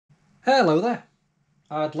Hello there.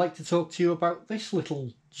 I'd like to talk to you about this little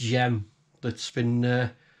gem that's been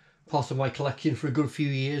part of my collection for a good few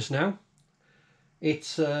years now.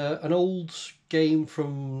 It's an old game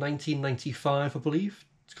from 1995, I believe.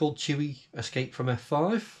 It's called Chewy Escape from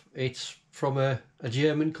F5. It's from a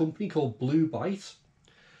German company called Blue Byte.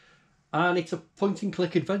 And it's a point and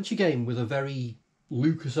click adventure game with a very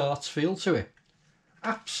LucasArts feel to it.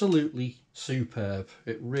 Absolutely superb.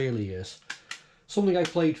 It really is. Something I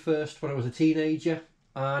played first when I was a teenager,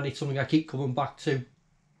 and it's something I keep coming back to.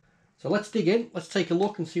 So let's dig in, let's take a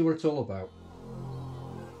look and see what it's all about.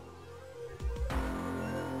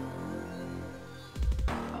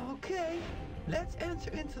 Okay, let's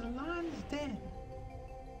enter into the lion's den.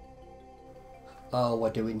 Oh, I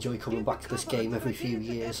do enjoy coming back to this game every few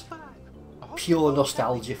years. Pure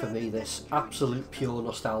nostalgia for me, this. Absolute pure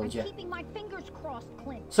nostalgia.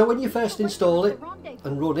 So when you first install it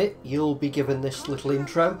and run it, you'll be given this little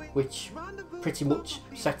intro, which pretty much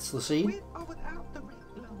sets the scene.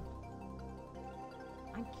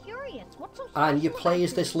 And you play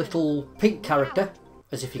as this little pink character,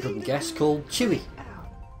 as if you couldn't guess, called Chewy.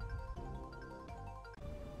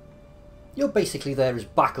 You're basically there as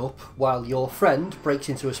backup while your friend breaks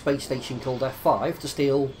into a space station called F5 to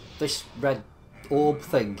steal this red orb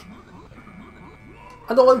thing.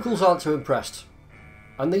 And the locals aren't too impressed.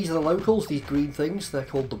 And these are the locals, these green things, they're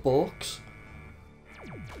called the Borks.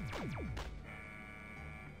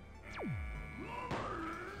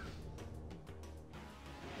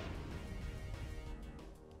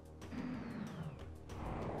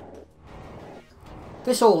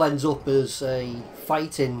 This all ends up as a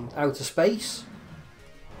fight in outer space.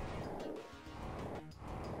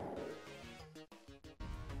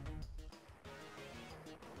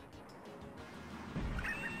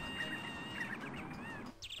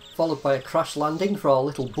 Followed by a crash landing for our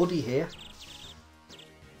little buddy here.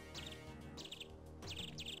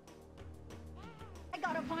 I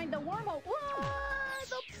gotta find the wormhole.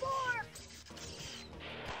 The Borks!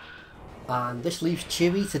 And this leaves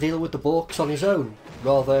Chewy to deal with the Borks on his own,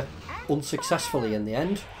 rather unsuccessfully in the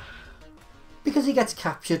end, because he gets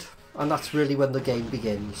captured, and that's really when the game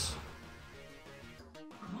begins.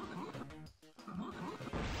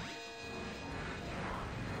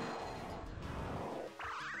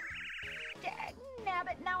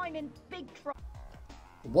 Dagnabbit, now I'm in big trouble.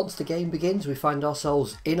 Once the game begins, we find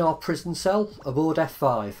ourselves in our prison cell aboard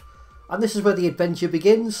F5, and this is where the adventure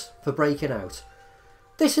begins for breaking out.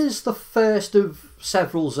 This is the first of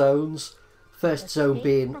several zones, first zone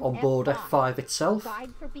being on board F5 itself.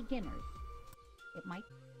 Guide for beginners. It might...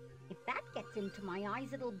 If that gets into my eyes,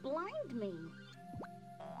 it'll blind me.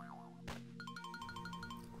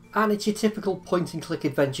 And it's your typical point and click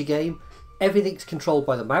adventure game. Everything's controlled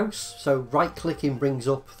by the mouse, so right clicking brings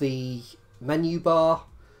up the menu bar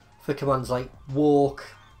for commands like walk,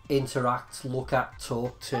 interact, look at,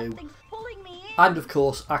 talk to, Something's pulling me in. and of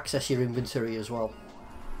course access your inventory as well.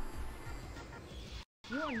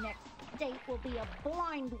 Your next date will be a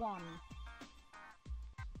blind one.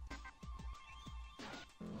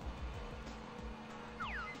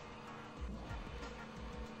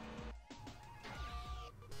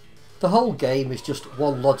 The whole game is just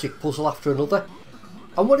one logic puzzle after another.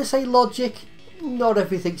 And when I say logic, not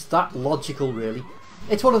everything's that logical really.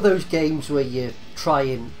 It's one of those games where you're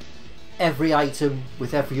trying every item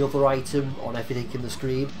with every other item on everything in the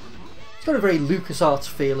screen. It's got a very LucasArts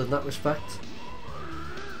feel in that respect.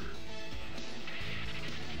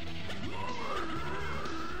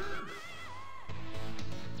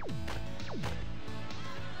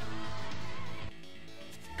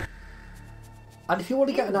 And if you want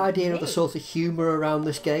to get an idea of the sort of humour around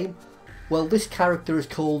this game, well, this character is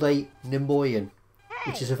called a Nemoyan,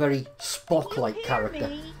 which is a very Spock-like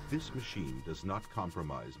character. This machine does not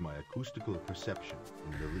compromise my acoustical perception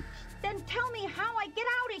in the least. Then tell me how I get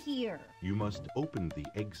out of here. You must open the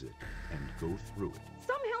exit and go through it.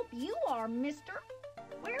 Some help you are, mister.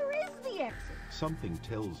 Where is the exit? Something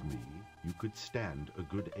tells me you could stand a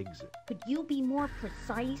good exit. Could you be more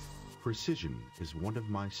precise? Precision is one of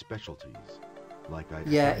my specialties.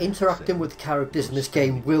 Yeah, interacting with characters in this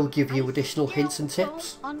game will give you additional hints and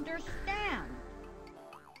tips. Don't understand.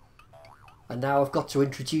 And now I've got to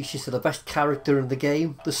introduce you to the best character in the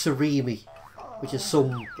game, the Surimi, which is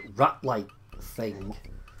some rat-like thing.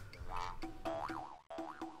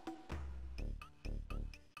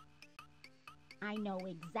 I know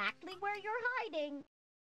exactly where you're hiding.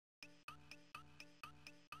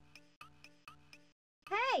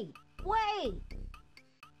 Hey, wait!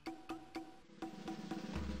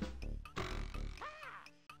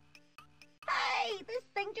 Hey, this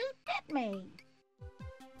thing just bit me.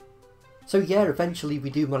 So yeah, eventually we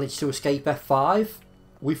do manage to escape F5.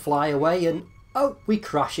 We fly away and, oh, we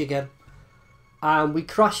crash again. And we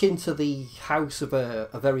crash into the house of a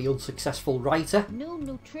very unsuccessful writer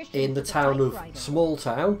in the town of Small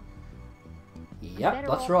Town. Yep,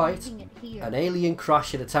 that's right. An alien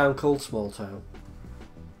crash in a town called Small Town.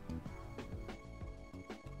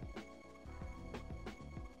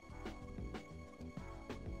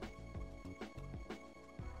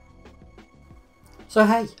 So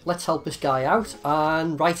hey, let's help this guy out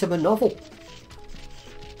and write him a novel.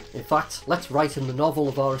 In fact, let's write him the novel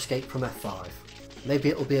of our escape from F5. Maybe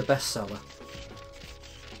it'll be a bestseller.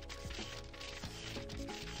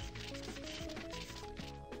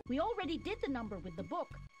 We already did the number with the book.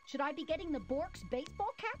 Should I be getting the Bork's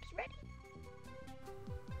baseball caps ready?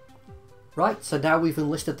 Right, so now we've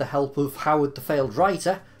enlisted the help of Howard the failed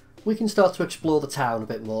writer, we can start to explore the town a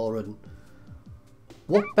bit more, and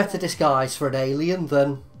what better disguise for an alien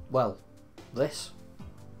than, well, this?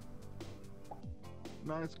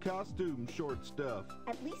 Nice costume, short stuff.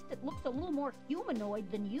 At least it looks a little more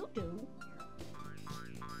humanoid than you do.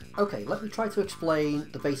 Okay, let me try to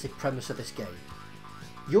explain the basic premise of this game.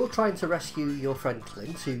 You're trying to rescue your friend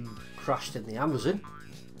Clint, who crashed in the Amazon,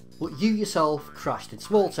 but you yourself crashed in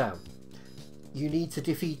Small Town. You need to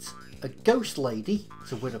defeat a ghost lady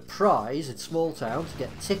to win a prize in Small Town to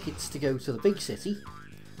get tickets to go to the big city,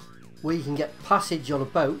 where you can get passage on a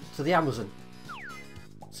boat to the Amazon.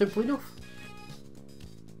 Simple enough.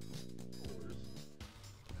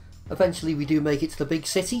 Eventually we do make it to the big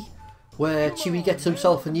city, where Chewy gets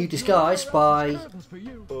himself a new disguise by,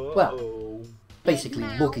 well, basically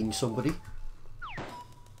mugging somebody.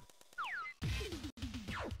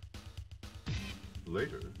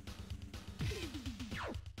 Later.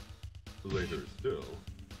 Later still.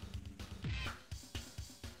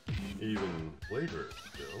 Even later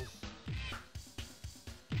still.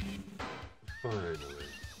 Finally.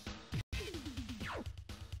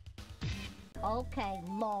 Okay,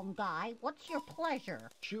 long guy, what's your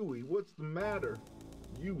pleasure? Chewy, what's the matter?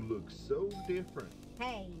 You look so different.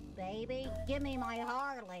 Hey, baby, give me my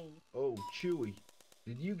Harley. Oh, Chewy,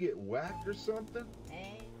 did you get whacked or something?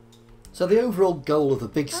 Hey. So the overall goal of the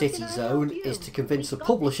Big City Zone is to convince a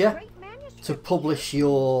publisher to publish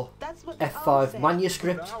your F5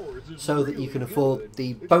 manuscript so that you can afford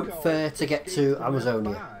the boat fare to get to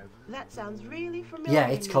Amazonia. That sounds really familiar. Yeah,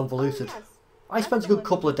 it's convoluted. Oh, yes. I spent a good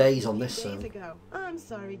couple of days on this, so... I'm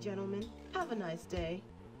sorry, gentlemen. Have a nice day.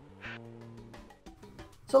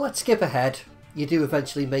 So let's skip ahead. You do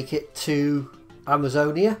eventually make it to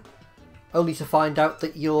Amazonia, only to find out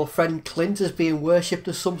that your friend Clint is being worshipped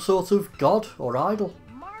as some sort of god or idol.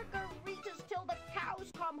 Margaritas till the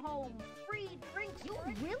cows come home. Free drinks. You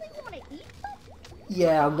really want to eat them?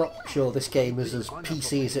 Yeah, I'm not sure this game is as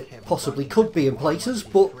PC as it possibly could be in places,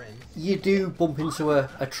 but you do bump into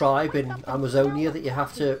a tribe in Amazonia that you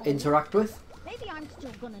have to interact with. Maybe I'm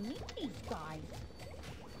still gonna meet these guys.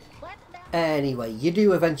 Anyway, you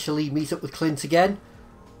do eventually meet up with Clint again,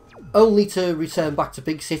 only to return back to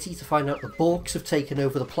Big City to find out the Borks have taken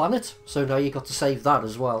over the planet, so now you got to save that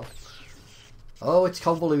as well. Oh, it's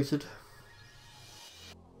convoluted.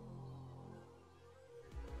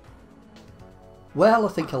 Well, I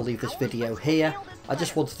think I'll leave this video here. I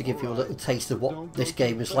just wanted to give you a little taste of what this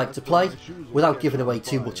game is like to play, without giving away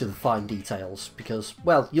too much of the fine details, because,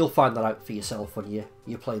 well, you'll find that out for yourself when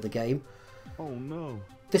you play the game. Oh no.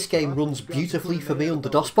 This game runs beautifully for me under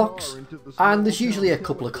DOSBox, and there's usually a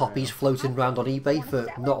couple of copies floating around on eBay for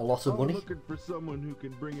not a lot of money. Looking for someone who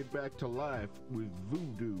can bring it back to life with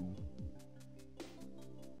voodoo.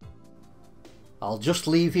 I'll just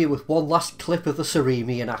leave you with one last clip of the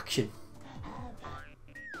Surimi in action.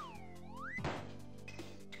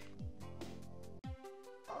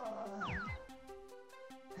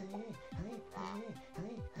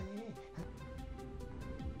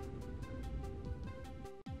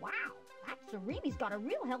 Surimi's got a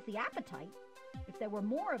real healthy appetite. If there were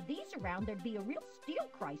more of these around, there'd be a real steel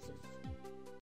crisis.